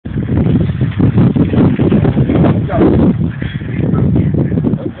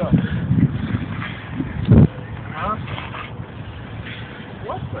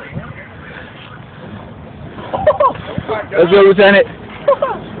Let's go, Lieutenant.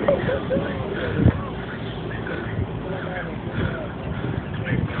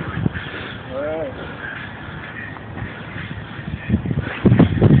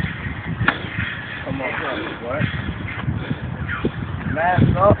 Come on, what?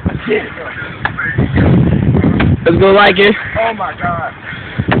 Mask up. Let's go, Lycan. Oh my God.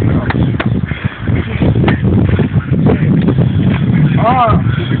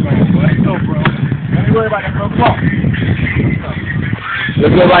 Let's go, bro. Don't worry about that, bro. Come on.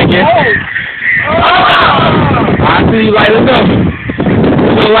 Let's go, Lycan. Oh! I see you, Lycan. Let's go.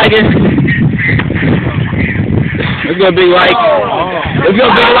 Let's go, Lycan. Let's go, Big Lyc. Let's go,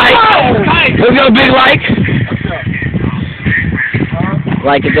 Big Lyc. Let's go, Big Lyc.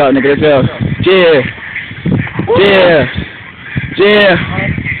 Lyc it up, nigga. Let's go. Yeah. Yeah. Yeah.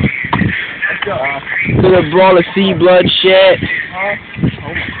 To the brawl of sea blood shit.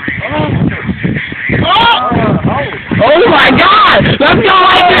 Oh my God! Let's go,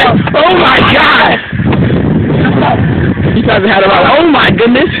 Lycan! Oh my God! You guys had about. Oh my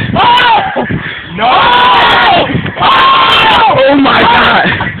goodness! No! Oh my God!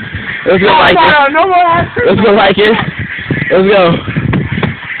 Let's go, Lycan! No more. Let's go, Lycan! Let's go!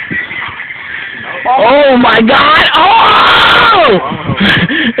 Oh my God! Oh!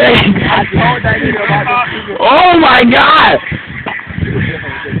 Oh my God!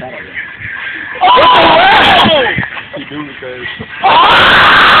 Oh!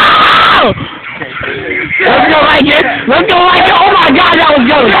 Let's go, Lycan! Let's go, Lycan! Oh my God, that was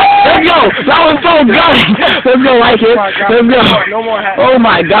good! Let's go! That was so good! Let's go, Lycan! Let's go! Oh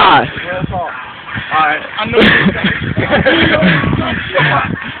my God! Alright, I know.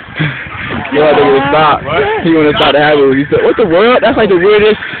 Yo, they gonna stop. He wanna stop the habit. He said, "What the world? That's like the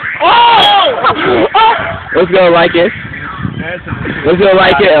weirdest." Oh! Let's go, Lycan. Let's go,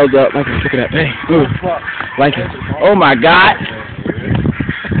 Lycan. L's up. Lycan, look at that. Hey, ooh. Lycan. Oh my God.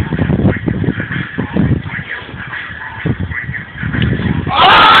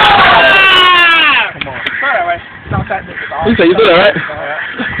 You said you did it, right?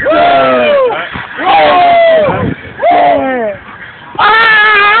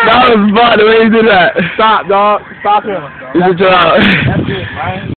 That was fun the way you did that. Stop, dog. Stop him. Good job. That's it, man.